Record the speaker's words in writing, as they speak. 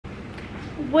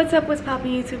What's up, what's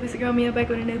poppin' YouTube? It's your girl Mia back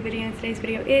with a new video, and today's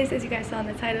video is, as you guys saw in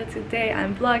the title, today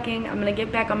I'm vlogging. I'm gonna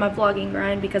get back on my vlogging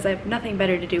grind because I have nothing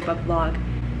better to do but vlog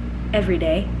every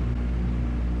day.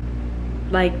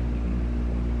 Like,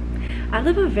 I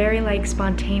live a very like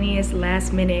spontaneous,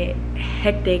 last minute,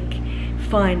 hectic,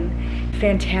 fun,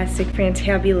 fantastic,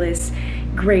 fantabulous,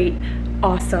 great,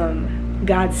 awesome,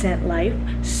 God sent life.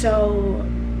 So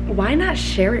why not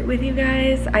share it with you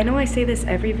guys? I know I say this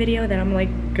every video that I'm like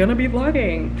gonna be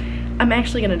vlogging. I'm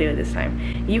actually gonna do it this time.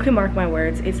 You can mark my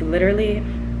words. It's literally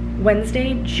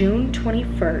Wednesday, June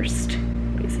 21st.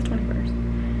 Wait, is it 21st?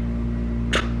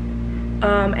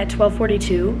 At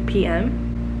 12:42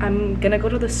 p.m. I'm gonna go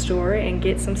to the store and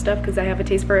get some stuff because I have a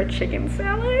taste for a chicken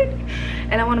salad.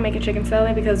 And I wanna make a chicken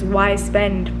salad because why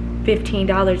spend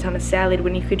 $15 on a salad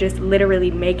when you could just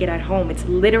literally make it at home? It's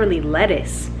literally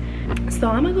lettuce. So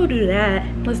I'm gonna go do that.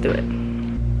 Let's do it.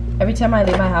 Every time I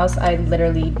leave my house, I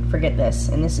literally forget this,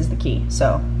 and this is the key,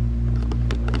 so.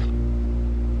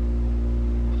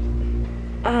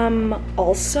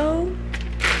 Also,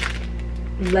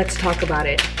 let's talk about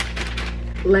it.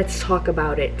 Let's talk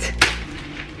about it.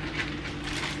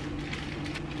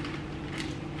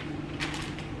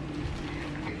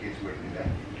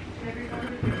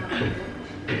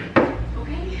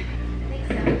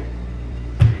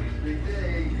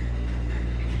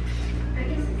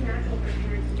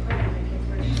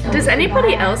 Does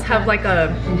anybody else have like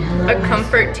a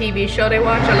comfort TV show they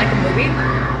watch or like a movie?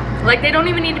 Like they don't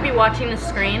even need to be watching the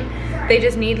screen. They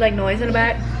just need like noise in the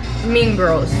back. Mean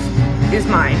Girls is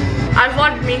mine. I've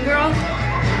watched Mean Girls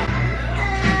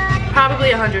probably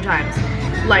 100 times.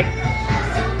 Like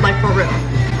for real.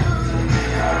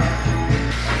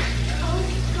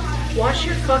 Wash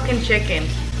your fucking chicken.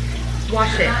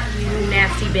 Wash it, you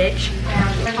nasty bitch.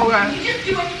 Okay.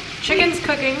 Chicken's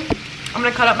cooking. I'm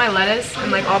gonna cut up my lettuce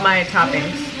and like all my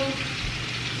toppings.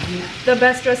 The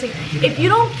best dressing. If you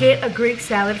don't get a Greek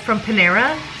salad from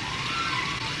Panera,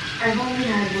 I've only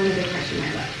had one other crush in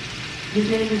my life. His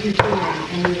name was Eugene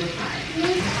and he was 5.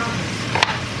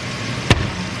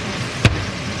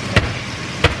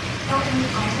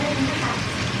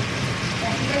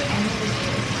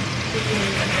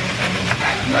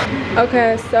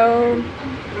 okay, so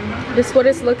this is what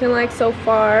it's looking like so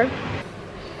far.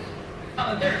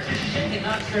 But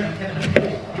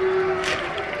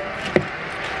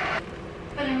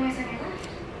anyways, I left.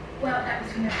 Well, that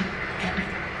was enough.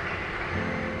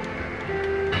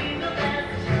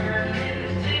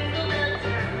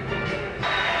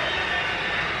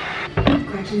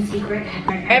 Gretchen's secret.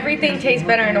 Everything tastes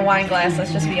better in a wine glass,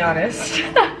 let's just be honest.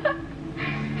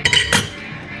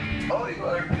 Oh, you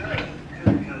are good.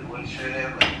 Good. What's your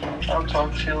name? I'll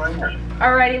talk to you later.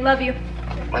 Alrighty, love you.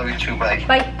 Love you too, bye.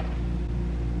 Bye.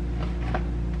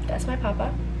 That's my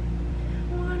papa.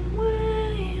 One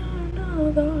way or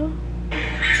another.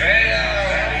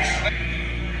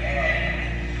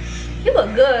 You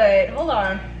look good. Hold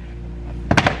on.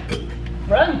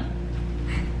 Run.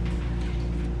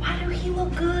 Why do he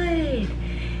look good?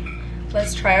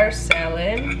 Let's try our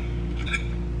salad.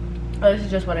 Oh, this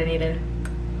is just what I needed.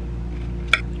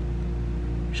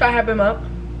 Should I hype him up?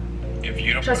 If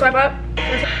you don't Should I swipe up?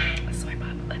 Let's swipe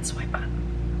up. Let's swipe up.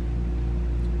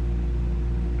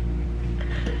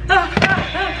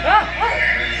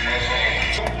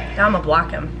 Now I'm gonna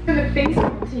block him. For the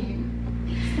baseball team.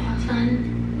 Baseball, son.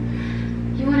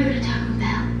 You want to go to Taco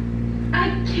Bell?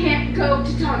 I can't go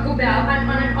to Taco Bell. I'm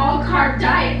on an all-carb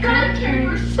diet. God, Karen,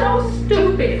 you're so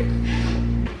stupid.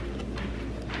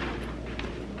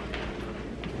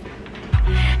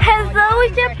 Hello,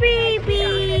 it's your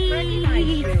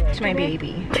baby. It's my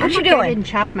baby. What you I doing? didn't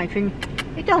chop my finger.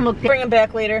 It don't look. Bring him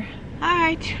back later. All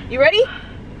right. You ready?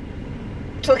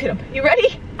 Look at him. You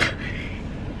ready?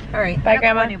 All right. Bye, I don't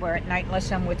Grandma. go anywhere at night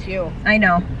unless I'm with you. I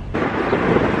know.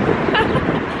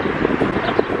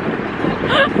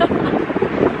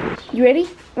 You ready?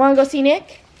 Wanna go see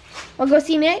Nick? Wanna go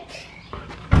see Nick?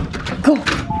 Go.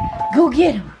 Go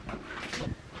get him.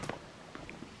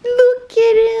 Look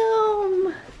at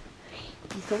him.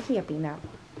 He's so happy now.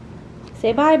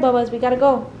 Say bye, Bubba's. We gotta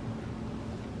go.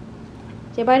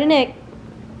 Say bye to Nick.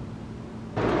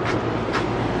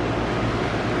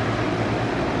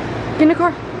 Get in the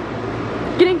car.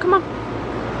 Get in, come on.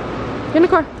 Get in the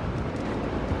car.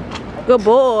 Good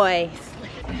boy.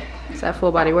 It's that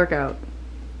full body workout.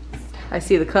 I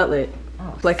see the cutlet.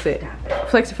 Flex it.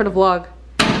 Flex it for the vlog.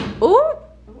 Oh,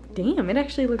 damn, it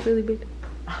actually looks really big.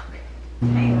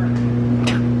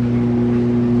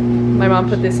 My mom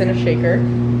put this in a shaker.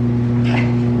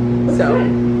 So,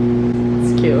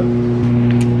 it's cute.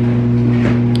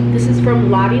 This is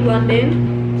from Lottie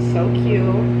London. So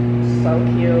cute. so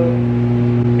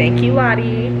cute. Thank you,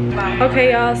 Lottie.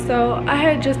 Okay, y'all, so I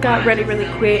had just got ready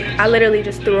really quick. I literally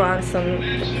just threw on some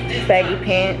baggy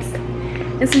pants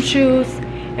and some shoes.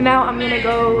 And now I'm gonna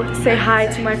go say hi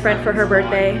to my friend for her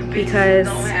birthday because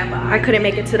I couldn't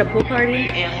make it to the pool party.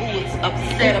 And who was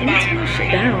upset about Turn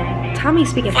shit down. Tommy's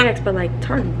speaking facts, but like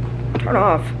turn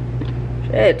off.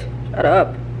 Shit, shut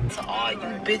up. to all you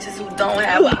bitches who don't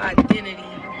have an identity.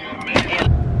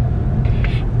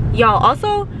 Y'all,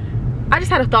 also, I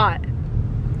just had a thought.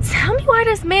 Tell me why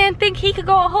this man think he could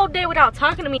go a whole day without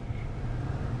talking to me.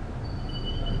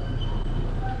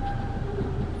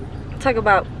 Talk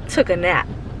about took a nap.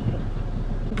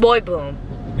 Boy, boom.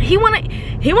 He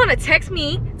wanna text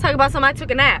me, talk about something I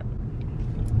took a nap.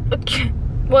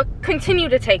 Well, continue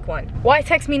to take one. Why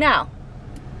text me now?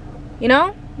 You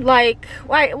know? Like,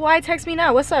 why text me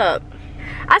now? What's up?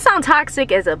 I sound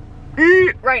toxic as a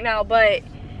right now, but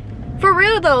for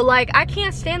real though, like, I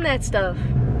can't stand that stuff.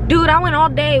 Dude, I went all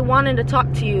day wanting to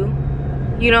talk to you.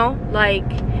 You know? Like,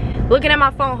 looking at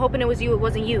my phone, hoping it was you, it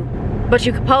wasn't you. But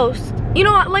you could post. You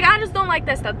know, like, I just don't like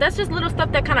that stuff. That's just little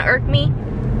stuff that kind of irk me.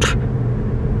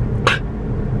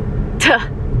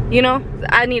 You know?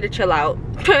 I need to chill out.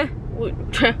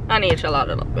 I need to chill out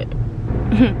a little bit.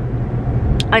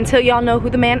 Until y'all know who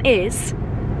the man is,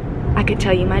 I could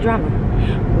tell you my drama.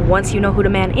 Once you know who the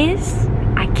man is,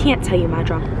 I can't tell you my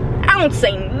drama. I don't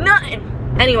say nothing.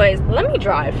 Anyways, let me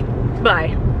drive.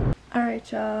 Bye.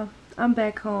 Alright, y'all. I'm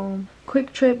back home.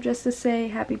 Quick trip just to say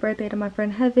happy birthday to my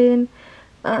friend Heaven.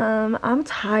 I'm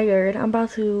tired. I'm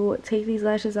about to take these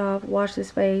lashes off, wash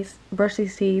this face, brush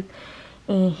these teeth,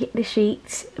 and hit the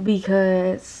sheets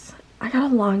because I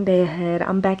got a long day ahead.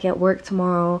 I'm back at work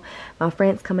tomorrow. My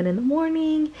friend's coming in the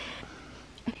morning.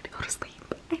 I need to go to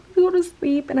sleep. I need to go to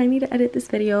sleep and I need to edit this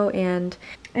video. And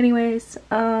anyways,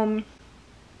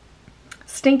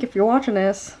 Stink if you're watching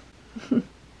this.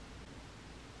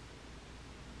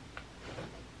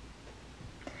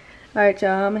 Alright,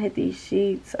 y'all, I'm gonna hit these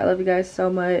sheets. I love you guys so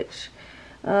much.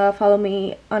 Follow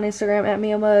me on Instagram at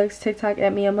Mia Muggs, TikTok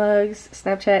at Mia Muggs,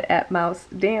 Snapchat at Mouse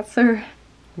Dancer.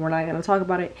 We're not gonna talk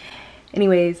about it.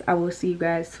 Anyways, I will see you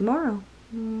guys tomorrow.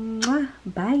 Mwah.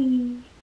 Bye.